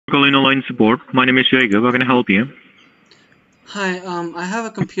Calling online support. My name is Jacob. How can I help you? Hi, I have a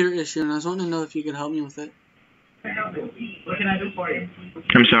computer issue and I was wanting to know if you could help me with it. What can I do for you?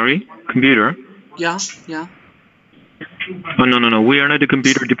 I'm sorry? Computer? Yeah. Oh, no. We are not the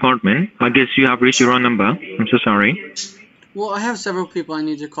computer department. I guess you have reached the wrong number. I'm so sorry. Well, I have several people I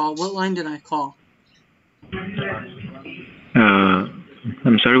need to call. What line did I call?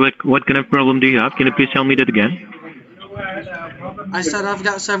 I'm sorry, what kind of problem do you have? Can you please tell me that again? I said I've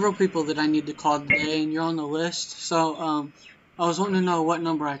got several people that I need to call today and you're on the list. So, I was wanting to know what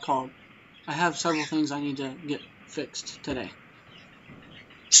number I called. I have several things I need to get fixed today.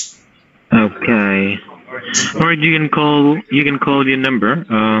 Okay. Alright, you can call the number,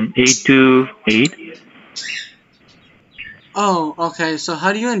 828. Oh, okay. So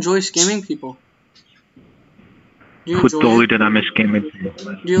how do you enjoy scamming people? Do you Who enjoy told you it? that I'm a scammer?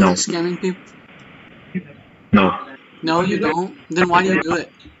 Do you No. like scamming people? No. No, you don't? Then why do you do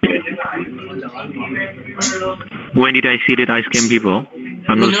it? When did I see that I scam people?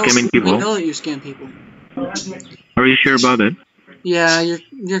 I'm not scamming We people. know that you scam people. Are you sure about it? Yeah,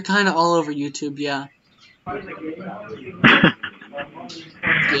 you're kind of all over YouTube, yeah.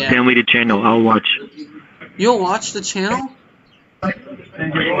 Tell me the channel, I'll watch. You'll watch the channel?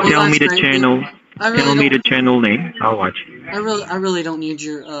 Tell me the channel. Tell me the channel name. I'll watch. I really don't need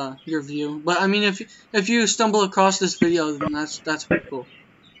your view. But I mean, if you stumble across this video, then that's pretty cool.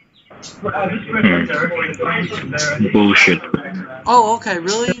 Bullshit. Oh, okay,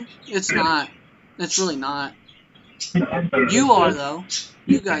 really? It's not. It's really not. You are though.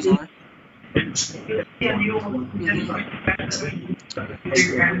 You guys are.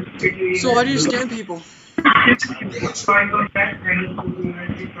 So why do you scam people?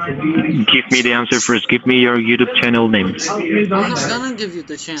 Give me the answer first. Give me your YouTube channel name. I'm not gonna give you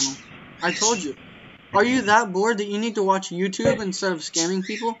the channel. I told you. Are you that bored that you need to watch YouTube instead of scamming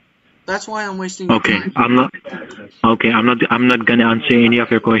people? That's why I'm wasting your time. I'm not gonna answer any of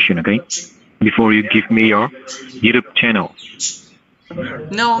your question, okay? Before you give me your YouTube channel.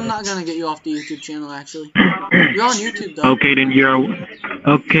 No, I'm not gonna get you off the YouTube channel actually. You're on YouTube though. Okay, then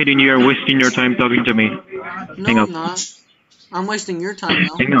you're wasting your time talking to me. No, Hang up. I'm not. I'm wasting your time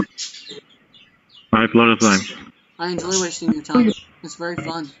though. Hang up. I have a lot of time. I enjoy wasting your time. It's very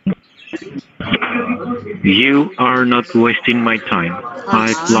fun. You are not wasting my time. I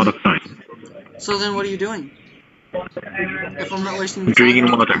have a lot of time. So then what are you doing? If I'm not wasting your Drinking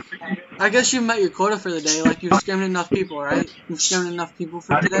time? water. I guess you've met your quota for the day. Like, you've scammed enough people, right? You've scammed enough people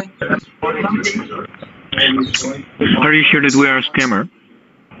for today? Are you sure that we are a scammer?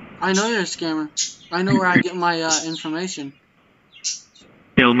 I know you're a scammer. I know where I get my information.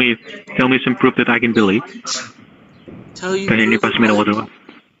 Tell me some proof that I can believe. Tell you. Can you pass me the water?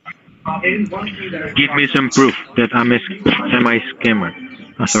 Give me some proof that I'm a scammer.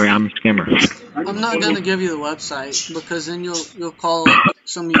 Sorry, I'm a scammer. I'm not gonna give you the website because then you'll call like,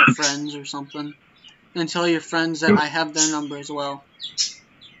 some of your friends or something and tell your friends that I have their number as well.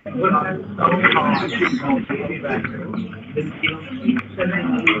 Hey,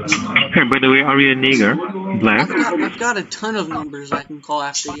 by the way, are you a nigger? Black? I've got a ton of numbers I can call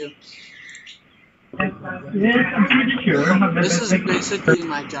after you. This is basically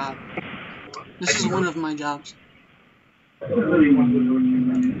my job. This is one of my jobs.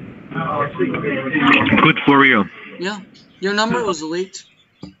 Good for you. Yeah. Your number was leaked.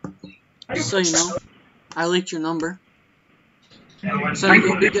 Just so you know. I leaked your number. So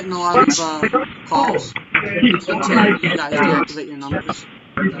you'll be getting a lot of calls until you guys deactivate your numbers.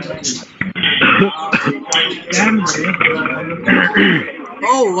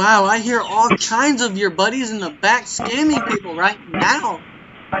 Oh wow, I hear all kinds of your buddies in the back scamming people right now.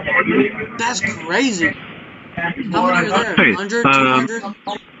 That's crazy. How many are there? 100, 200?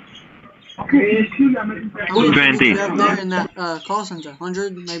 How many people do you have there in that call center?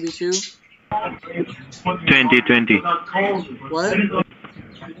 100, maybe 2? 20. What?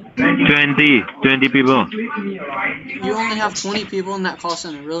 20 people. You only have 20 people in that call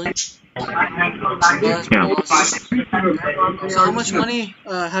center, really? Yeah. So how much money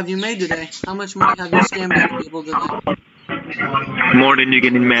have you made today? How much money have you scammed other people today? More than you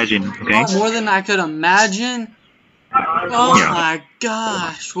can imagine, okay? Oh, more than I could imagine? Oh yeah. My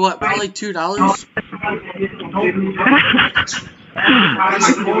gosh. What, probably $2?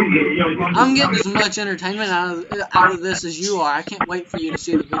 I'm getting as much entertainment out of this as you are. I can't wait for you to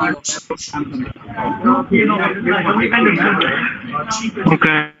see the video.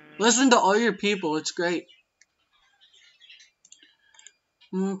 Okay. Listen to all your people. It's great.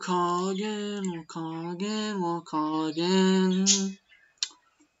 We'll call again. We'll call again. We'll call again.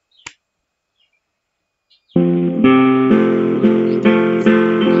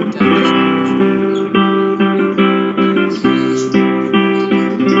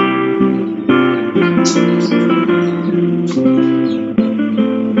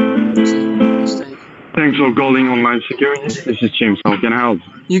 This is James. How can I help?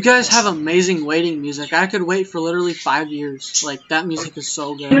 You guys have amazing waiting music. I could wait for literally 5 years. Like, that music is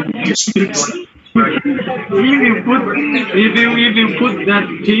so good. If you put that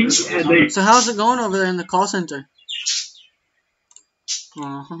thing and they So how's it going over there in the call center?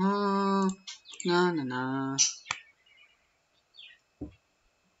 Na na na.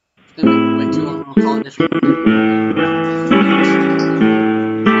 It's gonna be way too long. I'll call it different.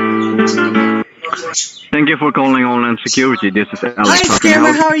 Thank you for calling Homeland Security. This is Alex. Hi,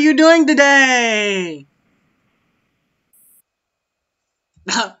 Scammer. How are you doing today?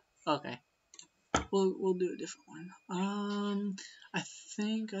 Okay. We'll do a different one. I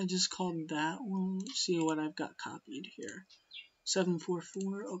think I just called that one. Let's see what I've got copied here.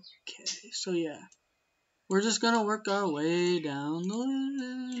 744. Okay. So yeah, we're just gonna work our way down the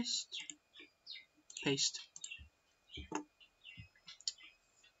list. Paste.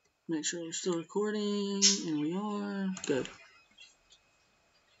 Make sure we're still recording, and we are. Good.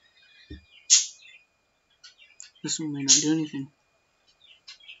 This one may not do anything.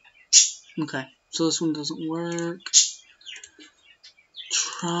 Okay, so this one doesn't work.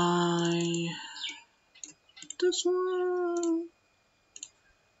 Try this one.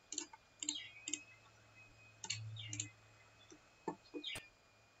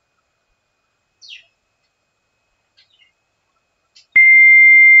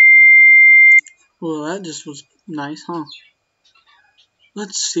 Well, that just was nice, huh?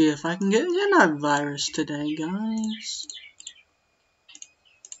 Let's see if I can get an virus today, guys.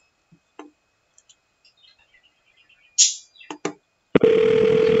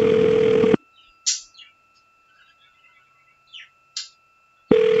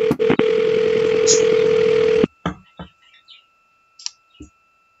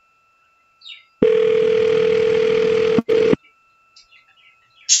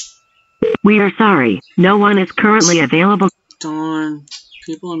 We are sorry, no one is currently available. Darn,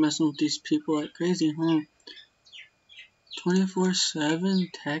 people are messing with these people like crazy, huh? 24/7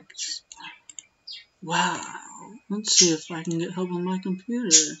 text. Wow. Let's see if I can get help on my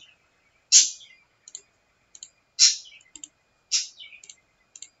computer.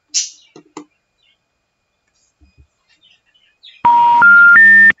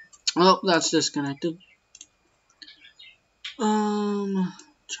 Oh, that's disconnected.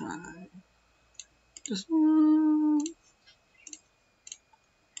 Try this one.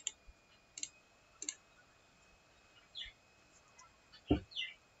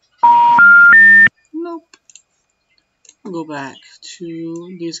 Nope. I'll go back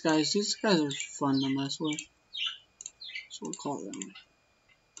to these guys. These guys are fun to mess with. So we'll call them.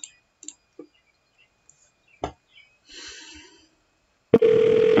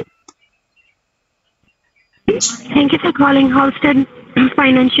 Thank you for calling Halstead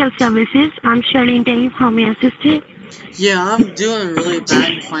Financial Services. I'm Charlene Dave. How may I assist you? Yeah, I'm doing really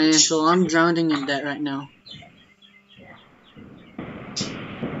bad in financial. I'm drowning in debt right now.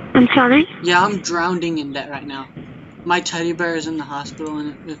 I'm sorry? Yeah, I'm drowning in debt right now. My teddy bear is in the hospital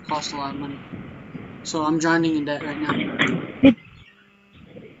and it costs a lot of money. So I'm drowning in debt right now.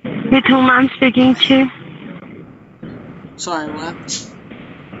 With whom I'm speaking to? Sorry, what?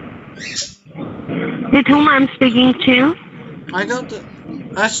 With whom I'm speaking to? I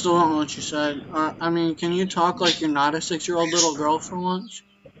still don't know what you said. I mean, can you talk like you're not a 6-year-old little girl for once?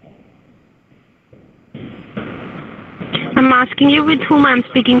 I'm asking you with whom I'm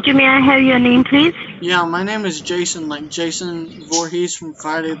speaking to. May I have your name, please? Yeah, my name is Jason, like Jason Voorhees from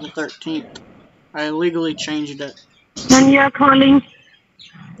Friday the 13th. I illegally changed it. And you are calling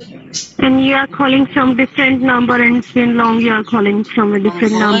from different number, and it's been long you are calling from a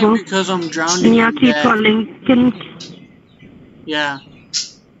different number. Because I'm drowning and you in keep debt. calling. Yeah.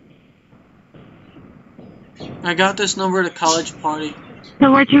 I got this number at a college party.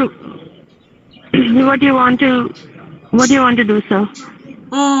 So what do you want to do, sir?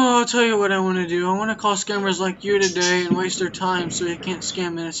 Oh, I'll tell you what I want to do. I want to call scammers like you today and waste their time so they can't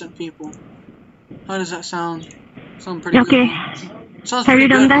scam innocent people. How does that sound? Sound pretty Okay. good. Sounds Have pretty you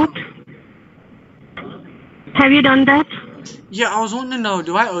done good. that? Have you done that? Yeah, I was wanting to know,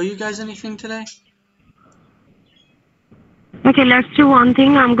 do I owe you guys anything today? Okay, let's do one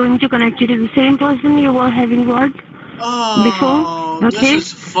thing. I'm going to connect you to the same person you were having words before. Okay. This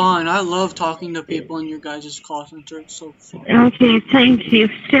is fun. I love talking to people in your guys' call center. It's so fun. Okay, thank you.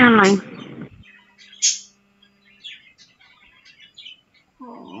 Stay online.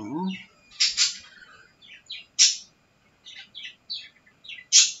 Aww.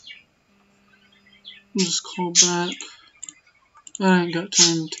 Just call back. I ain't got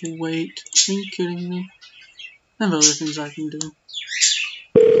time to wait. Are you kidding me? I have other things I can do.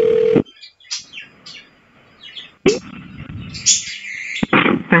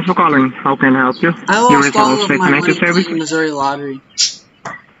 Thanks for calling. How can I help you? I You lost reached all our of state my money connected service. playing Missouri lottery.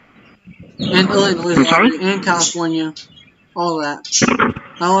 And Illinois I'm sorry? lottery. And California. All that.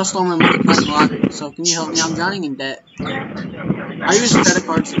 I lost all my money playing lottery. So can you help me? I'm drowning in debt. I use credit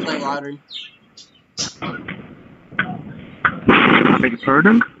cards to play lottery. I beg your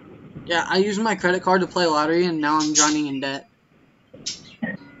pardon? Yeah, I use my credit card to play lottery and now I'm drowning in debt.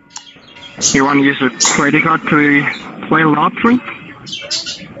 You want to use a credit card to play lottery?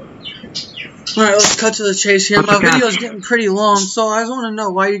 Alright, let's cut to the chase here. What's My the catch? video is getting pretty long, so I just want to know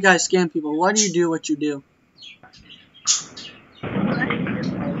why you guys scam people. Why do you do what you do?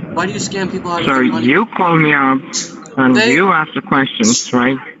 Why do you scam people out of So their money? you call me up and They- you ask the questions,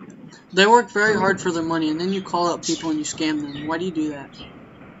 right? They work very hard for their money, and then you call up people and you scam them. Why do you do that?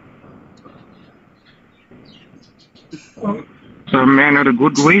 So may I know the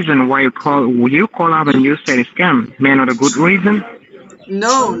good reason why you call up and you say it's scam? May I know the good reason?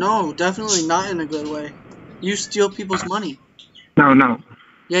 No, definitely not in a good way. You steal people's money. No.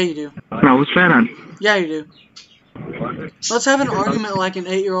 Yeah, you do. No, who said that? Yeah, you do. Let's have an argument like an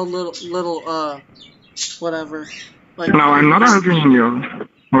 8-year-old little whatever. Like, No, I'm not arguing you.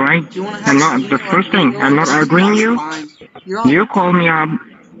 Alright? Do you want to have I'm an not, argument the like first an thing, 8-year-old? I'm not arguing you. Fine. You're on. You call me up.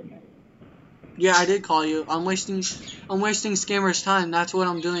 Yeah, I did call you. I'm wasting scammers' time. That's what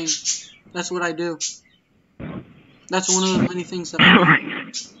I'm doing. That's what I do. That's one of the many things that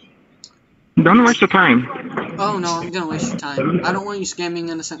I do. Don't waste your time. Oh no, I'm gonna waste your time. I don't want you scamming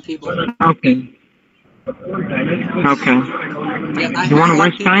innocent people. Okay. Yeah, I You want have to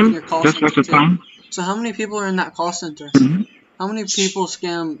waste people in time? your call Just center waste your too. time? So how many people are in that call center? Mhm. How many people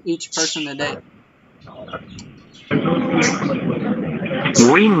scam each person a day?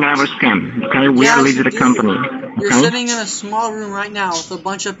 We never scam, okay? We Yeah, are you legit do. company, You're okay? sitting in a small room right now with a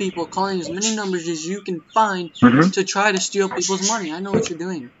bunch of people calling as many numbers as you can find Mhm. to try to steal people's money. I know what you're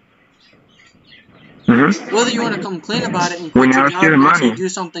doing. Mhm. Whether you want to come clean about it and We quit your never job steal and actually money. do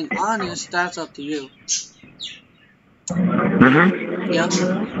something honest, that's up to you. Mhm. Yeah.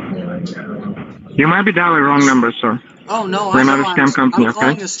 You might be dialing wrong number, sir. Oh no, We're I not know a scam company, I'm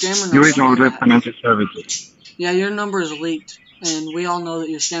calling okay? a scammer You number. reach all the financial services. Yeah, your number is leaked, and we all know that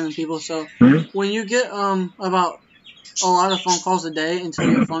you're scamming people. So Mhm. when you get about a lot of phone calls a day until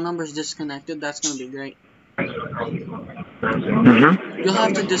your phone number is disconnected, that's gonna be great. Mhm. You'll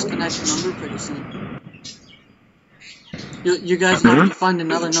have to disconnect your number pretty soon. You guys have to find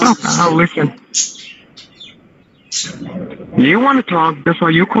another number. I'll listen. You want to talk, that's why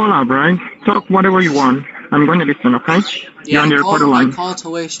you call up, right? Talk whatever you want. I'm going to listen, okay? You're on the recorder I line. call to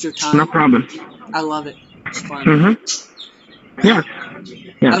waste your time. No problem. I love it. It's fun. Mhm. Yes.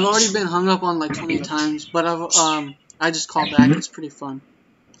 Yes. I've already been hung up on like 20 times, but I just call back. It's pretty fun.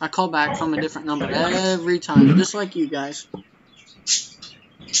 I call back from a different number every time, just like you guys.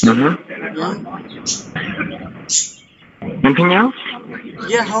 Mhm. Yeah. Anything else?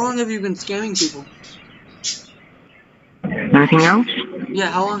 Yeah. How long have you been scamming people? Anything else?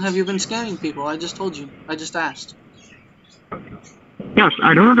 Yeah. How long have you been scamming people? I just told you. I just asked. Yes,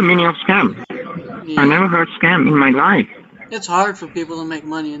 I don't know the meaning of scam. Yeah. I never heard scam in my life. It's hard for people to make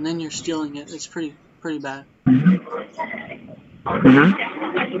money, and then you're stealing it. It's pretty bad. Mhm.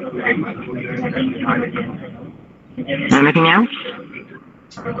 Anything else?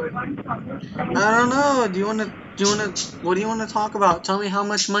 I don't know. What do you want to talk about? Tell me how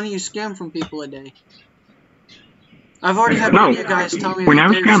much money you scam from people a day. I've already had one of you guys tell me we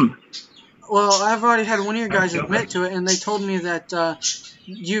that never scam. Well, I've already had one of you guys admit to it, and they told me that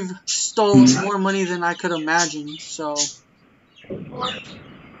you've stolen more money than I could imagine. So,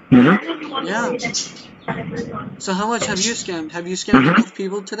 Mhm. yeah. So how much have you scammed? Have you scammed enough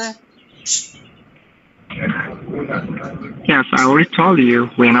people today? Yes, I already told you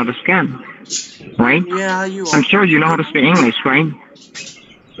we're not a scam, right? Yeah, you are. I'm sure you know how to speak English, right?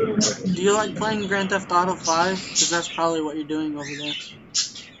 Do you like playing Grand Theft Auto 5? Because that's probably what you're doing over there.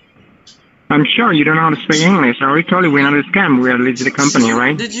 I'm sure you don't know how to speak English. I already told you we're not a scam. We're a legit company,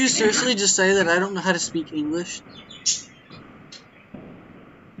 right? Did you seriously just say that I don't know how to speak English?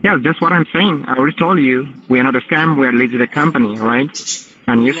 Yeah, that's what I'm saying. I already told you we're not a scam. We're a legit company, right?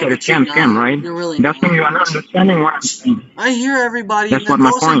 And you Yeah, said but it's scam, you're scam, not. right? You're really That's when you are not understanding what I'm saying. I hear everybody That's in the what my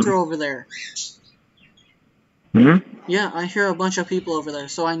call point. center over there. Hmm? Yeah, I hear a bunch of people over there,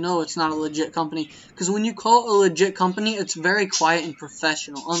 so I know it's not a legit company. Because when you call a legit company, it's very quiet and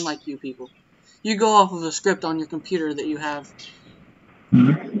professional, unlike you people. You go off of a script on your computer that you have.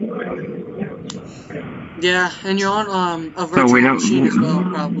 Yeah, and you're on a virtual we don't- machine as well,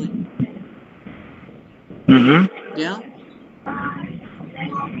 probably. Mm-hmm. Yeah?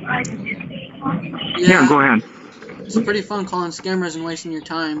 Yeah, go ahead. It's pretty fun calling scammers and wasting your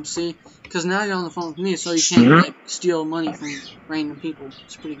time, see? Because now you're on the phone with me, so you can't like steal money from random people.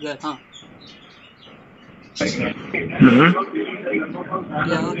 It's pretty good, huh? Yeah,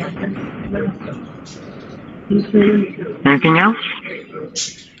 okay. Anything else?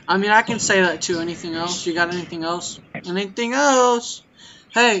 I mean, I can say that too. Anything else? You got anything else? Anything else?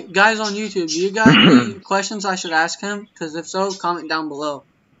 Hey, guys on YouTube, do you got any questions I should ask him? Because if so, comment down below.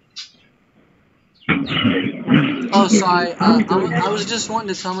 Oh, sorry. I was just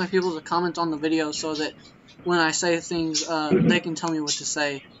wanting to tell my people to comment on the video so that when I say things, they can tell me what to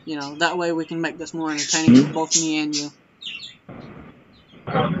say. You know, that way we can make this more entertaining for both me and you.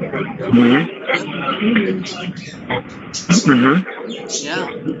 Yeah.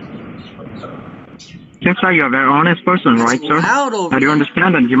 Seems like you're a very honest person, right, sir? I do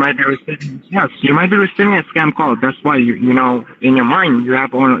understand that you might be receiving, you might be receiving a scam call. That's why you know, in your mind,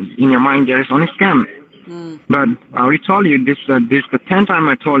 there is only scam. But I already told you this is the 10th time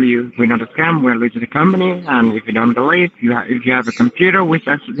I told you we're not a scam, we're a legit company, and if you don't believe, if you have a computer with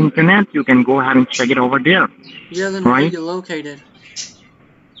access to the internet, you can go ahead and check it over there. Yeah, then where are you located?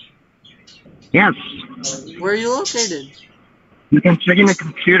 Yes. Where are you located? You can check in a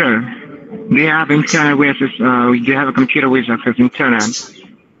computer. Do you have internet with access? Do you have a computer with access to internet?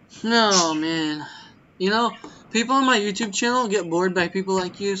 No, man. You know, people on my YouTube channel get bored by people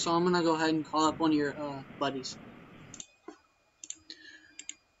like you, so I'm gonna go ahead and call up one of your buddies.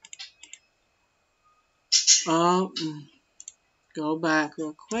 Go back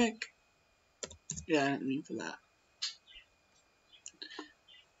real quick. Yeah, I didn't mean for that.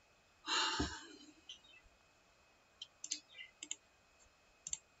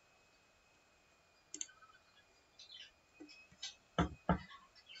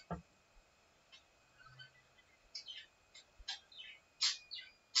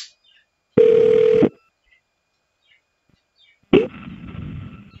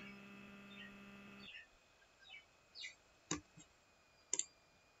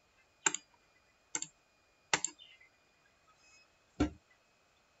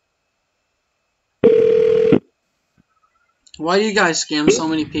 Why do you guys scam so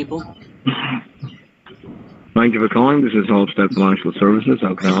many people? Thank you for calling. This is Halstead Financial Services.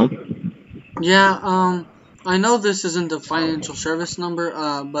 How can I help? Yeah, I know this isn't the financial service number,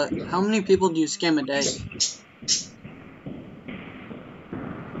 but how many people do you scam a day?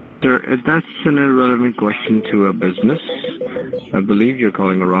 Sir, that's an irrelevant question to a business. I believe you're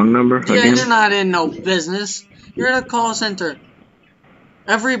calling a wrong number Yeah, again. you're not in no business. You're in a call center.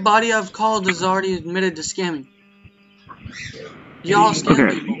 Everybody I've called has already admitted to scamming. Y'all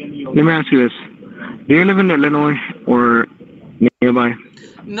scam people. Let me ask you this. Do you live in Illinois or nearby?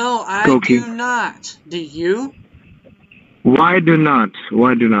 No, I do not. Do you? Why do not?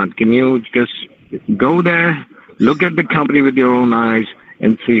 Why do not? Can you just go there, look at the company with your own eyes,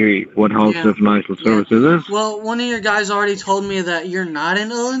 and see what Halstead Financial Services is? Well, one of your guys already told me that you're not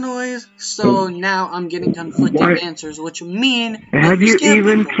in Illinois, so now I'm getting conflicting answers, which mean... Have you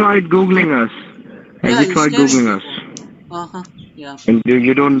even tried Googling us? Have you tried Googling us? Uh-huh, yeah. And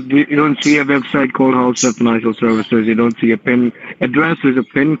you don't see a website called Halstead Financial Services. You don't see a PIN address with a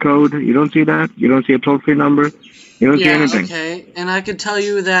PIN code. You don't see that. You don't see a toll-free number. You don't see anything. Okay. And I could tell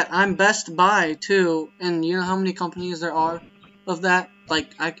you that I'm Best Buy too. And you know how many companies there are of that?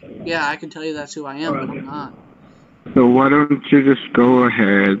 Like, I can tell you that's who I am, but I'm not. So why don't you just go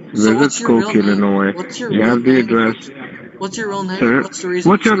ahead, visit Skokie, Illinois. You have the address. What's your real name? Sir, what's the reason?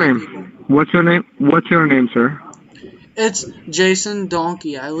 What's your name? What's your name? What's your name, sir? It's Jason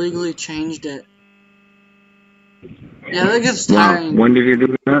Donkey. I legally changed it. Yeah, that gets tiring. Wow. When did you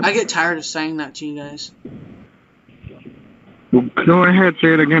do that? I get tired of saying that to you guys. Well, go ahead,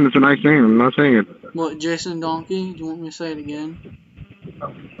 say it again. It's a nice name. I'm not saying it. What, Jason Donkey? Do you want me to say it again?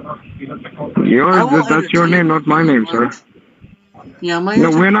 That's your name, not my name, sir. Yeah, No,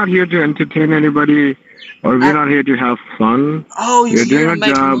 we're not here to entertain anybody, or we're not here to have fun. Oh, you're doing here a to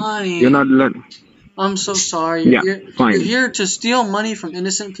make job. money. You're not letting... I'm so sorry. Fine. You're here to steal money from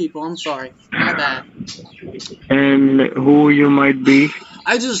innocent people. I'm sorry. My bad. And who you might be?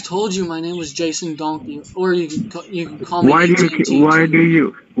 I just told you my name was Jason Donkey, or you can call me. Why do you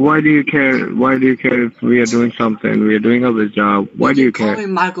care? Why do you care if we are doing something? We are doing our job. Why do you care? Call me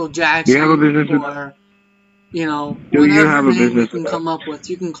Michael Jackson. Do you have a business? Or, you know, do you have a business? You can come up with.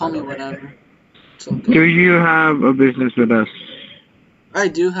 You can call me whatever. Okay. Do you have a business with us? I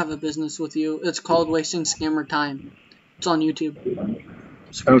do have a business with you. It's called Wasting Scammer Time. It's on YouTube.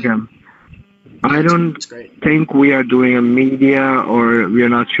 Okay. I don't think we are doing a media or we are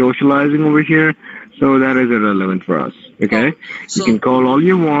not socializing over here, so that is irrelevant for us. Okay? So, you can call all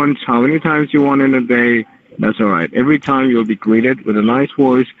you want, how many times you want in a day. That's all right. Every time you'll be greeted with a nice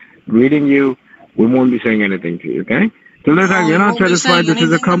voice, greeting you. We won't be saying anything to you, okay? Till that time, you're not satisfied. This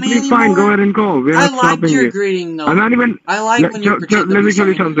is a company. Fine, go ahead and call. We're not stopping you. I like your greeting, though. I'm not even. I like when you pretend to let be me tell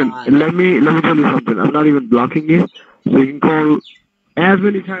you something. Let me tell you something. I'm not even blocking you, so you can call as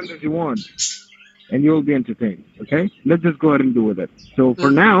many times as you want, and you'll be entertained. Okay? Let's just go ahead and do with it. So for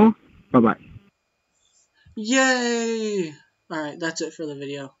now, bye bye. Yay! All right, that's it for the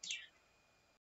video.